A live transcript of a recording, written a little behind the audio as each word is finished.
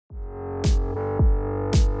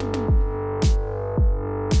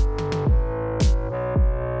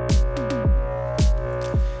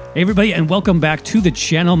Hey everybody, and welcome back to the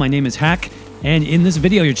channel. My name is Hack, and in this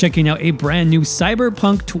video you're checking out a brand new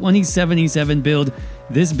Cyberpunk 2077 build.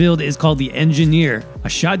 This build is called the Engineer, a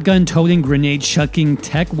shotgun toting, grenade chucking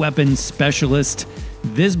tech weapon specialist.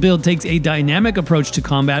 This build takes a dynamic approach to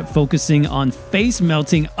combat, focusing on face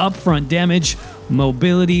melting upfront damage,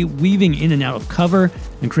 mobility, weaving in and out of cover,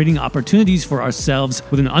 and creating opportunities for ourselves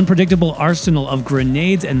with an unpredictable arsenal of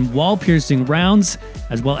grenades and wall-piercing rounds,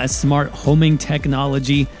 as well as smart homing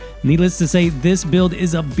technology. Needless to say, this build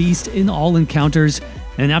is a beast in all encounters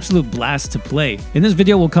and an absolute blast to play. In this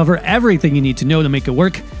video, we'll cover everything you need to know to make it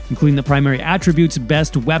work, including the primary attributes,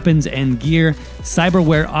 best weapons and gear,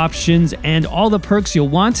 cyberware options, and all the perks you'll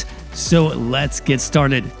want. So let's get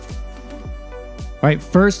started. All right,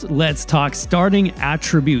 first let's talk starting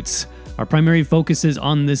attributes. Our primary focuses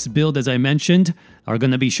on this build, as I mentioned, are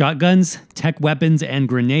going to be shotguns, tech weapons, and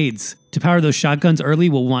grenades. To power those shotguns early,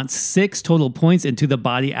 we'll want 6 total points into the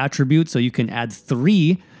body attribute, so you can add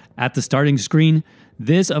 3 at the starting screen.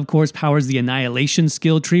 This, of course, powers the Annihilation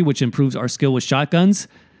skill tree, which improves our skill with shotguns.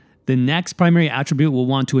 The next primary attribute we'll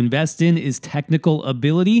want to invest in is technical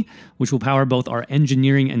ability, which will power both our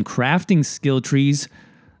engineering and crafting skill trees.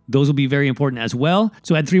 Those will be very important as well.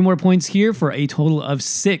 So add 3 more points here for a total of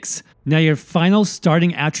 6. Now your final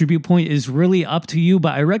starting attribute point is really up to you,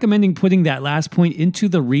 but I recommend putting that last point into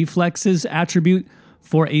the reflexes attribute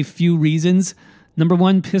for a few reasons. Number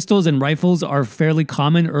 1, pistols and rifles are fairly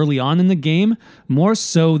common early on in the game, more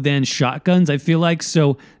so than shotguns, I feel like,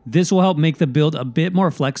 so this will help make the build a bit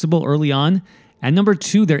more flexible early on. And number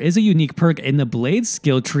 2, there is a unique perk in the blade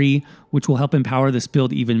skill tree, which will help empower this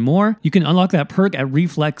build even more. You can unlock that perk at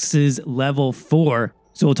reflexes level 4.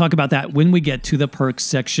 So we'll talk about that when we get to the perks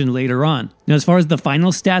section later on. Now, as far as the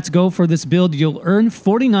final stats go for this build, you'll earn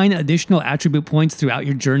 49 additional attribute points throughout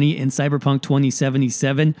your journey in Cyberpunk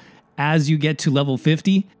 2077 as you get to level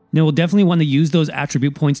 50. Now, we'll definitely want to use those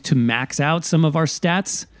attribute points to max out some of our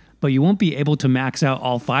stats, but you won't be able to max out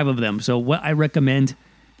all 5 of them. So what I recommend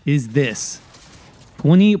is this.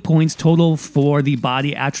 20 points total for the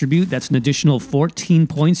body attribute. That's an additional 14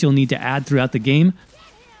 points you'll need to add throughout the game.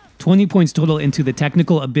 20 points total into the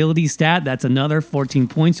technical ability stat. That's another 14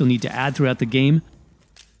 points you'll need to add throughout the game.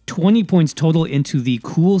 20 points total into the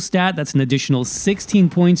cool stat. That's an additional 16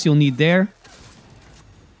 points you'll need there.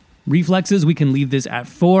 Reflexes, we can leave this at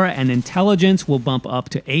 4, and intelligence will bump up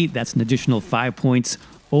to 8. That's an additional 5 points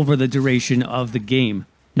over the duration of the game.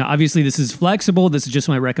 Now, obviously, this is flexible. This is just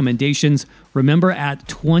my recommendations. Remember, at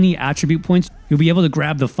 20 attribute points, you'll be able to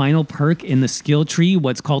grab the final perk in the skill tree,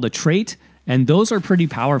 what's called a trait, and those are pretty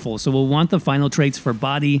powerful. So we'll want the final traits for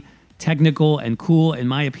body, technical, and cool, in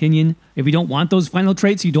my opinion. If you don't want those final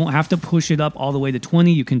traits, you don't have to push it up all the way to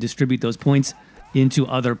 20. You can distribute those points into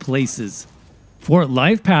other places. For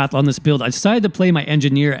life path on this build, I decided to play my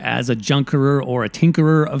engineer as a junkerer or a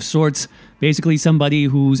tinkerer of sorts. Basically somebody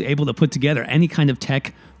who's able to put together any kind of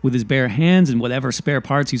tech with his bare hands and whatever spare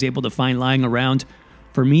parts he's able to find lying around.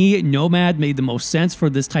 For me, Nomad made the most sense for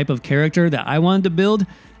this type of character that I wanted to build,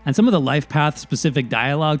 and some of the life path specific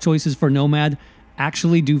dialogue choices for Nomad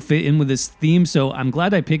actually do fit in with this theme, so I'm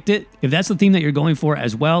glad I picked it. If that's the theme that you're going for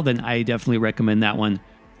as well, then I definitely recommend that one.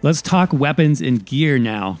 Let's talk weapons and gear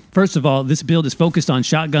now. First of all, this build is focused on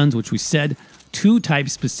shotguns, which we said, 2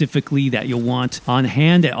 types specifically that you'll want on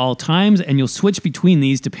hand at all times, and you'll switch between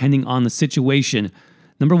these depending on the situation.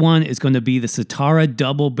 Number 1 is going to be the Satara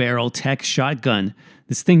double barrel tech shotgun.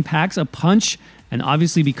 This thing packs a punch, and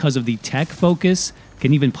obviously because of the tech focus,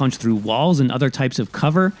 can even punch through walls and other types of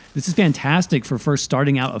cover. This is fantastic for first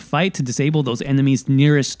starting out a fight to disable those enemies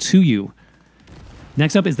nearest to you.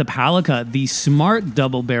 Next up is the Palika, the smart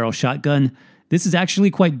double barrel shotgun. This is actually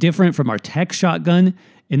quite different from our tech shotgun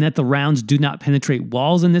in that the rounds do not penetrate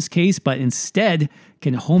walls in this case, but instead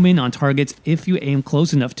can home in on targets if you aim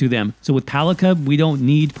close enough to them. So with Palika, we don't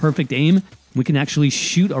need perfect aim. We can actually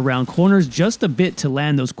shoot around corners just a bit to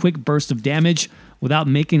land those quick bursts of damage without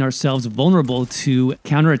making ourselves vulnerable to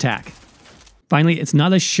counterattack. Finally, it's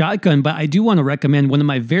not a shotgun, but I do want to recommend one of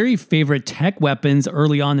my very favorite tech weapons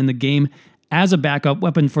early on in the game as a backup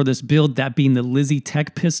weapon for this build, that being the Lizzie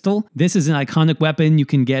Tech Pistol. This is an iconic weapon you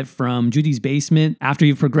can get from Judy's basement after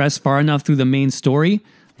you've progressed far enough through the main story.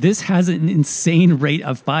 This has an insane rate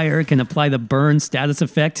of fire, can apply the burn status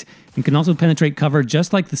effect, and can also penetrate cover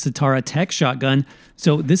just like the Satara Tech shotgun.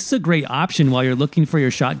 So this is a great option while you're looking for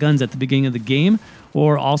your shotguns at the beginning of the game,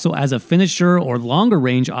 or also as a finisher or longer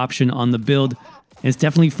range option on the build. And it's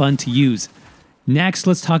definitely fun to use. Next,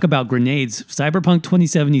 let's talk about grenades. Cyberpunk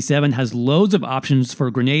 2077 has loads of options for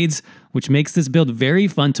grenades, which makes this build very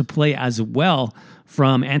fun to play as well,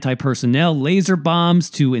 from anti-personnel laser bombs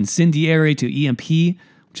to incendiary to EMP.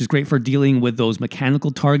 which is great for dealing with those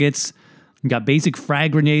mechanical targets. You got basic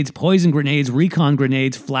frag grenades, poison grenades, recon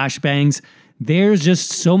grenades, flashbangs. There's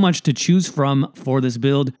just so much to choose from for this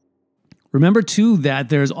build. Remember too that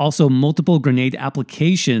there's also multiple grenade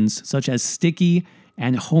applications such as sticky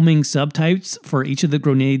and homing subtypes for each of the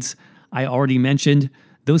grenades I already mentioned.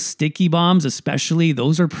 Those sticky bombs especially,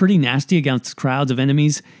 those are pretty nasty against crowds of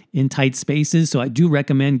enemies in tight spaces, so I do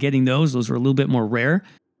recommend getting those. Those are a little bit more rare.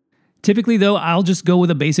 Typically though, I'll just go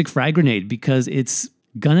with a basic frag grenade because it's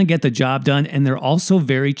gonna get the job done, and they're also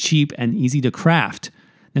very cheap and easy to craft.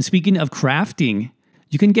 And speaking of crafting,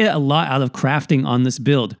 you can get a lot out of crafting on this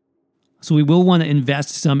build. So we will want to invest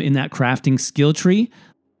some in that crafting skill tree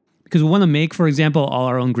because we want to make, for example, all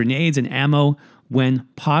our own grenades and ammo when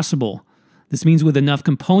possible. This means with enough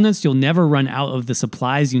components, you'll never run out of the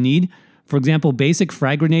supplies you need. For example, basic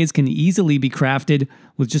frag grenades can easily be crafted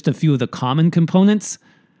with just a few of the common components.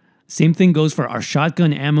 Same thing goes for our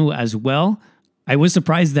shotgun ammo as well. I was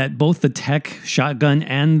surprised that both the tech shotgun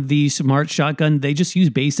and the smart shotgun, they just use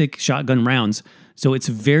basic shotgun rounds. So it's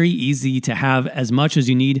very easy to have as much as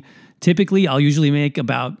you need. Typically, I'll usually make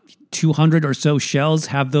about 200 or so shells,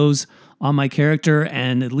 have those on my character,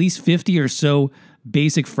 and at least 50 or so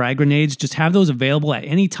basic frag grenades. Just have those available at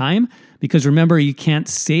any time because remember, you can't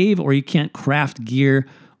save or you can't craft gear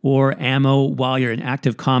or ammo while you're in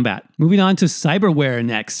active combat. Moving on to cyberware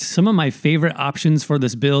next. Some of my favorite options for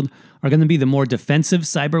this build are going to be the more defensive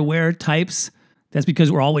cyberware types. That's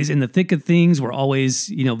because we're always in the thick of things. We're always,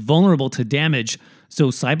 vulnerable to damage. So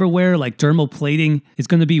cyberware like thermal plating is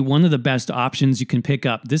going to be one of the best options you can pick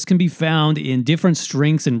up. This can be found in different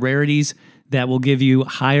strengths and rarities that will give you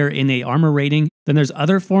higher innate armor rating. Then there's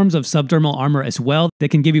other forms of subdermal armor as well that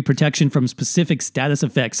can give you protection from specific status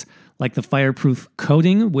effects like the fireproof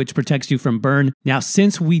coating, which protects you from burn. Now,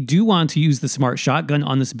 since we do want to use the smart shotgun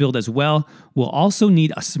on this build as well, we'll also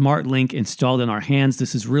need a smart link installed in our hands.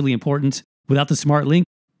 This is really important. Without the smart link,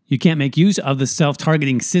 you can't make use of the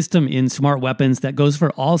self-targeting system in smart weapons that goes for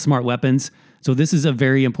all smart weapons. So this is a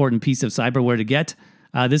very important piece of cyberware to get.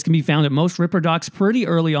 This can be found at most Ripper docks pretty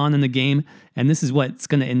early on in the game, and this is what's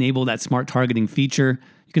going to enable that smart targeting feature.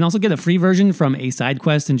 You can also get a free version from a side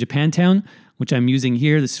quest in Japantown, which I'm using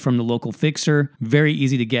here. This is from the local fixer. Very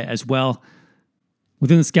easy to get as well.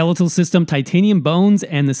 Within the skeletal system, titanium bones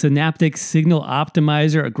and the synaptic signal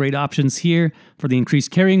optimizer are great options here for the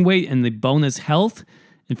increased carrying weight and the bonus health.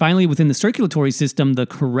 And finally, within the circulatory system, the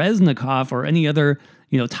Koreznikov or any other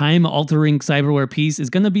time-altering cyberware piece is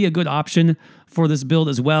going to be a good option for this build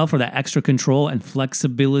as well for that extra control and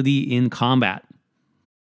flexibility in combat.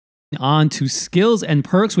 On to skills and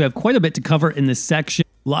perks. We have quite a bit to cover in this section.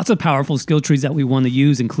 Lots of powerful skill trees that we want to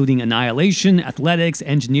use, including Annihilation, Athletics,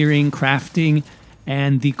 Engineering, Crafting,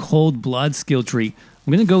 and the Cold Blood skill tree.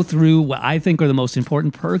 I'm going to go through what I think are the most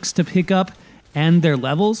important perks to pick up and their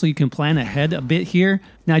levels so you can plan ahead a bit here.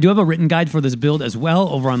 Now, I do have a written guide for this build as well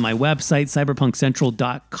over on my website,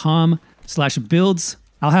 cyberpunkcentral.com/builds.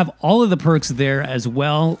 I'll have all of the perks there as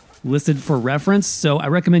well listed for reference, so I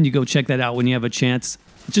recommend you go check that out when you have a chance.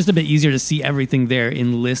 It's just a bit easier to see everything there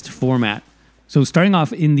in list format. So starting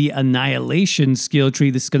off in the Annihilation skill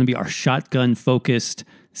tree, this is going to be our shotgun-focused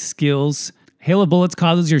skills. Hail of bullets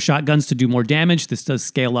causes your shotguns to do more damage. This does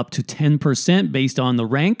scale up to 10% based on the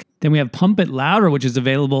rank. Then we have Pump It Louder, which is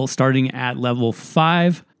available starting at level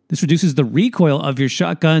 5. This reduces the recoil of your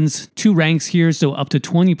shotguns 2 ranks here, so up to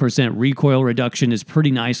 20% recoil reduction is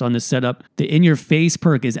pretty nice on this setup. The In Your Face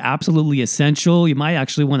perk is absolutely essential. You might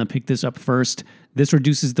actually want to pick this up first. This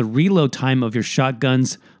reduces the reload time of your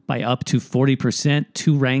shotguns by up to 40%,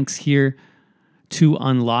 2 ranks here to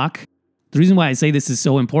unlock. The reason why I say this is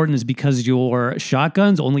so important is because your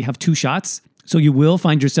shotguns only have 2 shots, so you will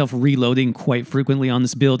find yourself reloading quite frequently on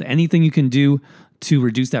this build. Anything you can do to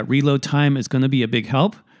reduce that reload time is going to be a big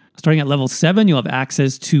help. Starting at level 7, you'll have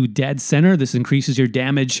access to Dead Center. This increases your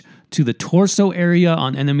damage to the torso area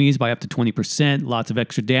on enemies by up to 20%. Lots of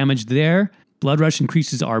extra damage there. Blood Rush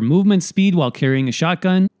increases our movement speed while carrying a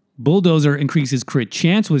shotgun. Bulldozer increases crit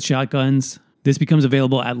chance with shotguns. This becomes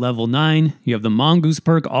available at level 9. You have the Mongoose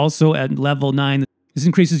perk also at level 9. This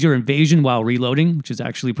increases your evasion while reloading, which is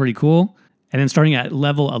actually pretty cool. And then starting at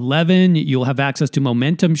level 11, you'll have access to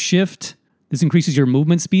Momentum Shift. This increases your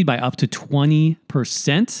movement speed by up to 20%.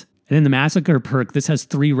 And then the Massacre perk, this has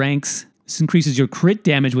 3 ranks. This increases your crit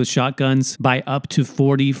damage with shotguns by up to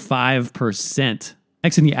 45%.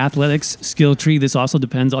 Next in the Athletics skill tree, this also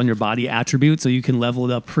depends on your body attribute, so you can level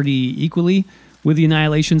it up pretty equally with the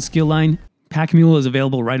Annihilation skill line. Pack Mule is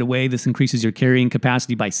available right away. This increases your carrying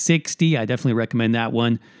capacity by 60. I definitely recommend that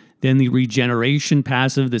one. Then the Regeneration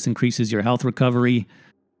passive. This increases your health recovery.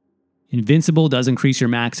 Invincible does increase your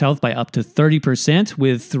max health by up to 30%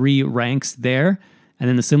 with 3 ranks there. And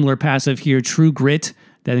then the similar passive here, True Grit,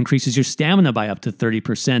 that increases your stamina by up to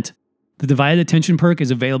 30%. The Divided Attention perk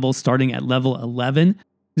is available starting at level 11.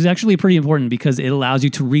 This is actually pretty important because it allows you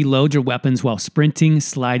to reload your weapons while sprinting,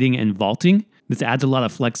 sliding, and vaulting. This adds a lot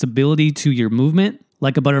of flexibility to your movement.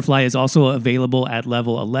 Like a Butterfly is also available at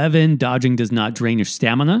level 11. Dodging does not drain your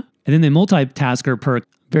stamina. And then the Multitasker perk,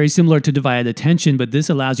 very similar to Divided Attention, but this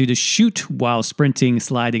allows you to shoot while sprinting,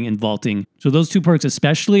 sliding, and vaulting. So those 2 perks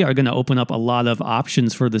especially are going to open up a lot of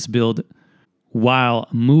options for this build while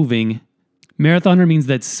moving. Marathoner means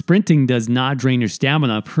that sprinting does not drain your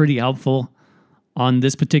stamina. Pretty helpful on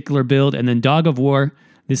this particular build. And then Dog of War,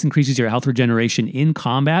 this increases your health regeneration in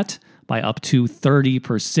combat by up to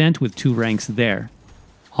 30% with 2 ranks there.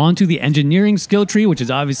 On to the engineering skill tree, which is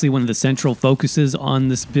obviously one of the central focuses on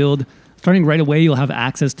this build. Starting right away, you'll have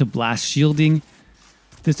access to blast shielding.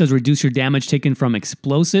 This does reduce your damage taken from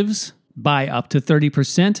explosives by up to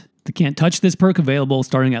 30%. The Can't Touch This perk, available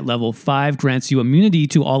starting at level 5, grants you immunity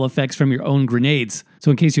to all effects from your own grenades.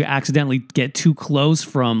 So in case you accidentally get too close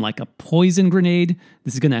from like a poison grenade,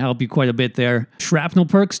 this is going to help you quite a bit there. Shrapnel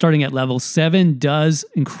perk, starting at level 7, does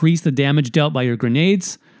increase the damage dealt by your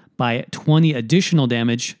grenades by 20 additional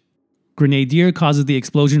damage. Grenadier causes the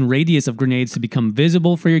explosion radius of grenades to become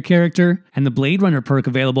visible for your character. And the Blade Runner perk,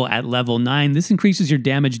 available at level 9, this increases your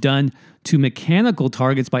damage done to mechanical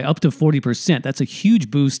targets by up to 40%. That's a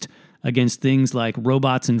huge boost against things like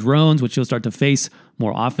robots and drones, which you'll start to face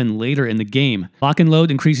more often later in the game. Lock and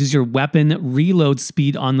Load increases your weapon reload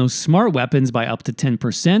speed on those smart weapons by up to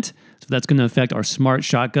 10%. So that's going to affect our smart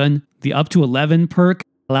shotgun. The Up to 11 perk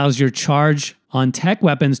allows your charge on tech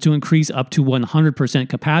weapons to increase up to 100%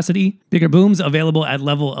 capacity. Bigger Booms, available at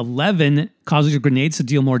level 11, causes your grenades to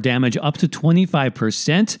deal more damage up to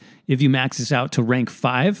 25% if you max this out to rank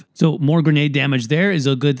 5. So more grenade damage there is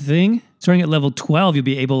a good thing. Starting at level 12, you'll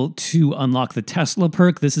be able to unlock the Tesla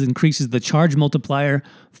perk. This increases the charge multiplier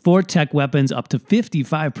for tech weapons up to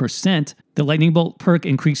 55%. The Lightning Bolt perk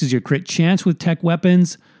increases your crit chance with tech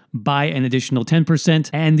weapons by an additional 10%,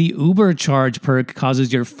 and the Uber Charge perk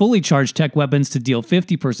causes your fully charged tech weapons to deal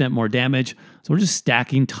 50% more damage. So we're just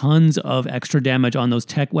stacking tons of extra damage on those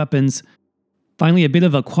tech weapons. Finally, a bit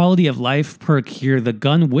of a quality of life perk here, the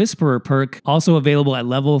Gun Whisperer perk, also available at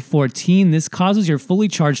level 14. This causes your fully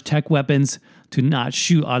charged tech weapons to not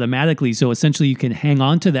shoot automatically, so essentially you can hang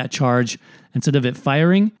on to that charge instead of it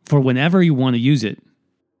firing for whenever you want to use it.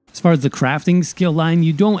 As far as the crafting skill line,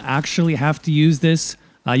 you don't actually have to use this.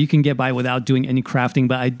 You can get by without doing any crafting,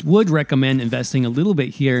 but I would recommend investing a little bit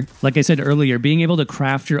here. Like I said earlier, being able to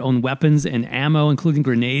craft your own weapons and ammo, including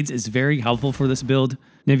grenades, is very helpful for this build.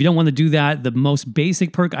 Now, if you don't want to do that, the most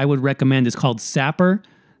basic perk I would recommend is called Sapper.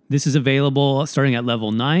 This is available starting at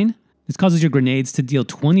level 9. This causes your grenades to deal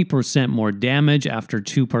 20% more damage after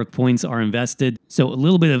 2 perk points are invested. So a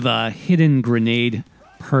little bit of a hidden grenade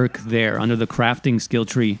perk there under the crafting skill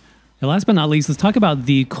tree. And last but not least, let's talk about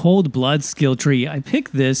the Cold Blood skill tree. I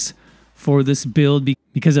picked this for this build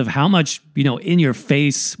because of how much,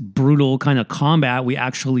 in-your-face, brutal kind of combat we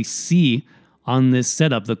actually see on this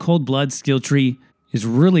setup. The Cold Blood skill tree is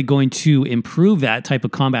really going to improve that type of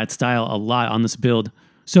combat style a lot on this build.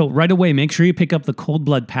 So right away, make sure you pick up the Cold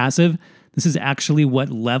Blood passive. This is actually what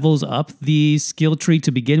levels up the skill tree to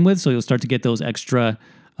begin with, so you'll start to get those extra,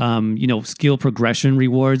 skill progression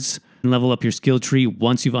rewards and level up your skill tree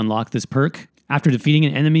once you've unlocked this perk. After defeating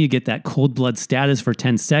an enemy, you get that Cold Blood status for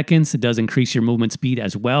 10 seconds. It does increase your movement speed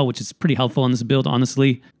as well, which is pretty helpful on this build,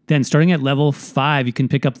 honestly. Then starting at level 5, you can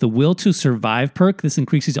pick up the Will to Survive perk. This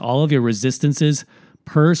increases all of your resistances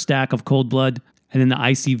per stack of Cold Blood. And then the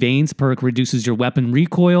Icy Veins perk reduces your weapon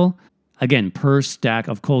recoil. Again, per stack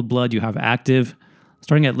of Cold Blood you have active.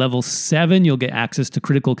 Starting at level 7, you'll get access to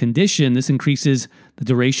Critical Condition. This increases the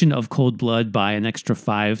duration of Cold Blood by an extra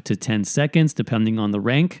 5 to 10 seconds, depending on the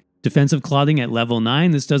rank. Defensive Clothing at level 9.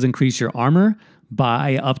 This does increase your armor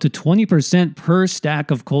by up to 20% per stack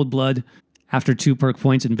of Cold Blood after 2 perk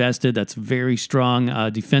points invested. That's very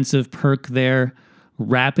strong defensive perk there.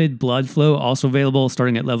 Rapid Blood Flow, also available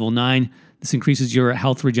starting at level 9. This increases your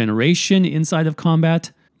health regeneration inside of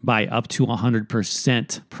combat by up to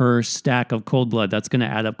 100% per stack of Cold Blood. That's going to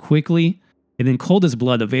add up quickly. And then Coldest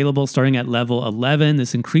Blood, available starting at level 11.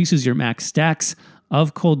 This increases your max stacks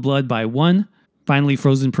of Cold Blood by 1. Finally,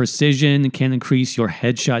 Frozen Precision can increase your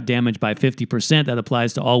headshot damage by 50%. That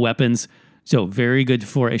applies to all weapons. So very good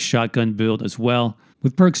for a shotgun build as well.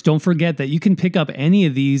 With perks, don't forget that you can pick up any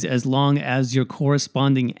of these as long as your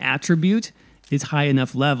corresponding attribute is high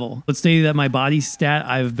enough level. Let's say that my body stat,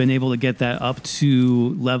 I've been able to get that up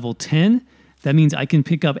to level 10. That means I can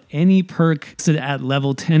pick up any perk listed at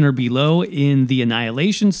level 10 or below in the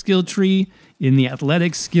Annihilation skill tree, in the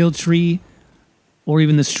Athletics skill tree, or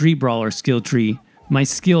even the Street Brawler skill tree. My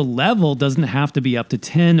skill level doesn't have to be up to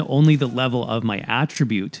 10, only the level of my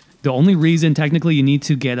attribute. The only reason technically you need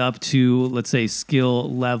to get up to, let's say,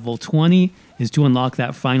 skill level 20 is to unlock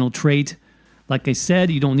that final trait. Like I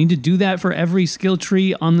said, you don't need to do that for every skill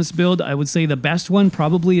tree on this build. I would say the best one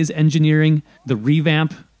probably is Engineering. The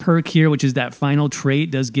Revamp perk here, which is that final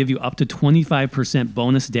trait, does give you up to 25%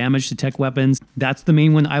 bonus damage to tech weapons. That's the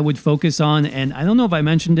main one I would focus on, and I don't know if I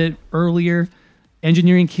mentioned it earlier.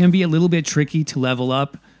 Engineering can be a little bit tricky to level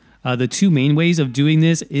up. The two main ways of doing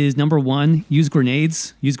this is, number one, use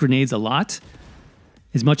grenades. Use grenades a lot,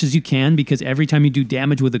 as much as you can, because every time you do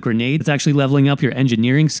damage with a grenade, it's actually leveling up your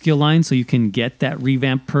Engineering skill line, so you can get that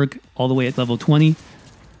Revamp perk all the way at level 20.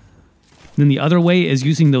 Then the other way is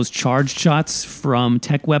using those charged shots from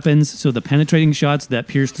tech weapons, so the penetrating shots that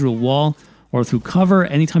pierce through a wall or through cover.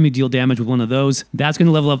 Anytime you deal damage with one of those, that's going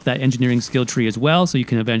to level up that Engineering skill tree as well, so you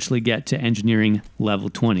can eventually get to Engineering level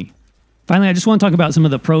 20. Finally, I just want to talk about some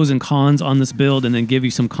of the pros and cons on this build and then give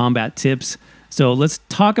you some combat tips. So let's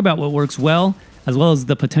talk about what works well as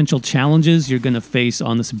the potential challenges you're going to face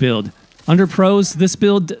on this build. Under pros, this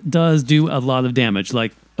build does do a lot of damage,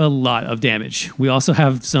 like a lot of damage. We also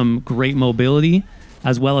have some great mobility,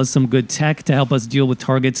 as well as some good tech to help us deal with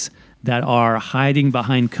targets that are hiding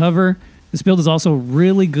behind cover. This build is also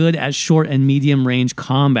really good at short and medium range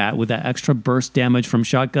combat with that extra burst damage from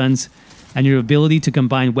shotguns and your ability to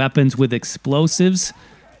combine weapons with explosives,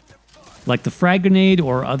 like the frag grenade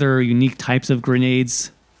or other unique types of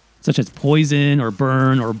grenades, such as poison or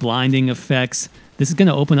burn or blinding effects. This is going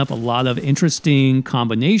to open up a lot of interesting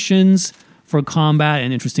combinations for combat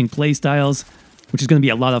and interesting play styles, which is going to be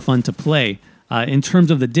a lot of fun to play. In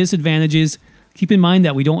terms of the disadvantages, keep in mind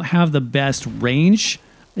that we don't have the best range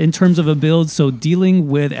in terms of a build, so dealing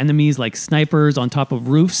with enemies like snipers on top of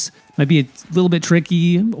roofs might be a little bit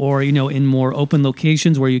tricky, or in more open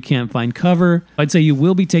locations where you can't find cover. I'd say you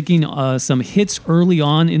will be taking some hits early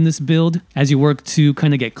on in this build as you work to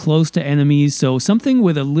kind of get close to enemies, so something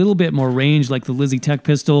with a little bit more range like the Lizzie Tech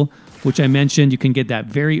Pistol, which I mentioned, you can get that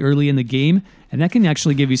very early in the game, and that can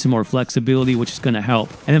actually give you some more flexibility, which is going to help.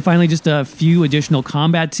 And then finally, just a few additional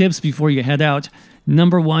combat tips before you head out.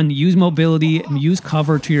 Number one, use mobility and use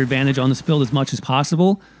cover to your advantage on this build as much as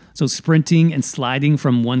possible. So sprinting and sliding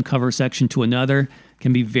from one cover section to another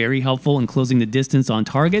can be very helpful in closing the distance on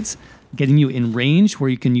targets, getting you in range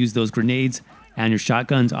where you can use those grenades and your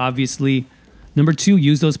shotguns, obviously. Number two,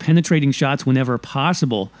 use those penetrating shots whenever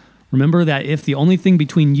possible. Remember that if the only thing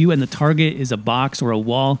between you and the target is a box or a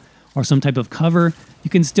wall or some type of cover,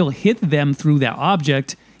 you can still hit them through that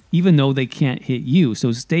object even though they can't hit you.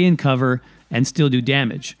 So stay in cover and still do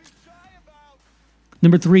damage.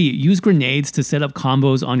 Number three, use grenades to set up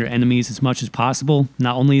combos on your enemies as much as possible.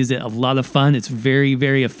 Not only is it a lot of fun, it's very,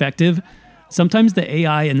 very effective. Sometimes the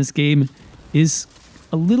AI in this game is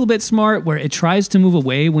a little bit smart where it tries to move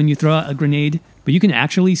away when you throw out a grenade, but you can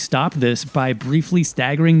actually stop this by briefly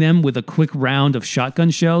staggering them with a quick round of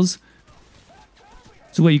shotgun shells.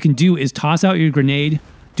 So what you can do is toss out your grenade,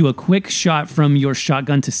 do a quick shot from your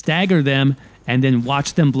shotgun to stagger them, and then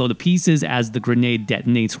watch them blow to pieces as the grenade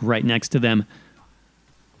detonates right next to them.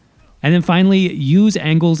 And then finally, use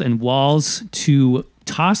angles and walls to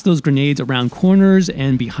toss those grenades around corners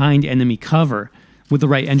and behind enemy cover. With the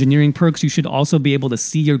right Engineering perks, you should also be able to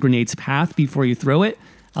see your grenade's path before you throw it,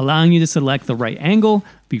 allowing you to select the right angle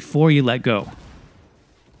before you let go.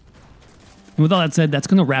 And with all that said, that's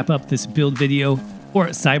going to wrap up this build video for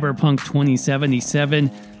Cyberpunk 2077.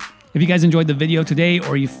 If you guys enjoyed the video today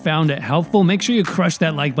or you found it helpful, make sure you crush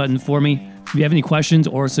that like button for me. If you have any questions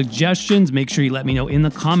or suggestions, make sure you let me know in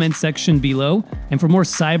the comments section below. And for more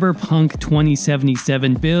Cyberpunk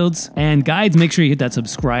 2077 builds and guides, make sure you hit that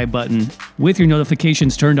subscribe button with your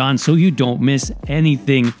notifications turned on so you don't miss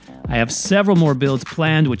anything. I have several more builds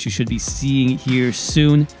planned, which you should be seeing here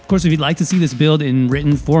soon. Of course, if you'd like to see this build in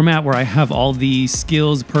written format where I have all the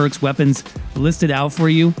skills, perks, weapons listed out for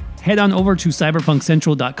you, head on over to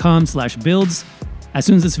cyberpunkcentral.com/builds. As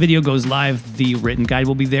soon as this video goes live, the written guide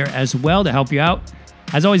will be there as well to help you out.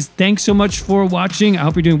 As always, thanks so much for watching. I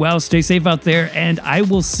hope you're doing well. Stay safe out there, and I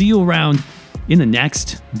will see you around in the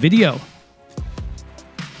next video.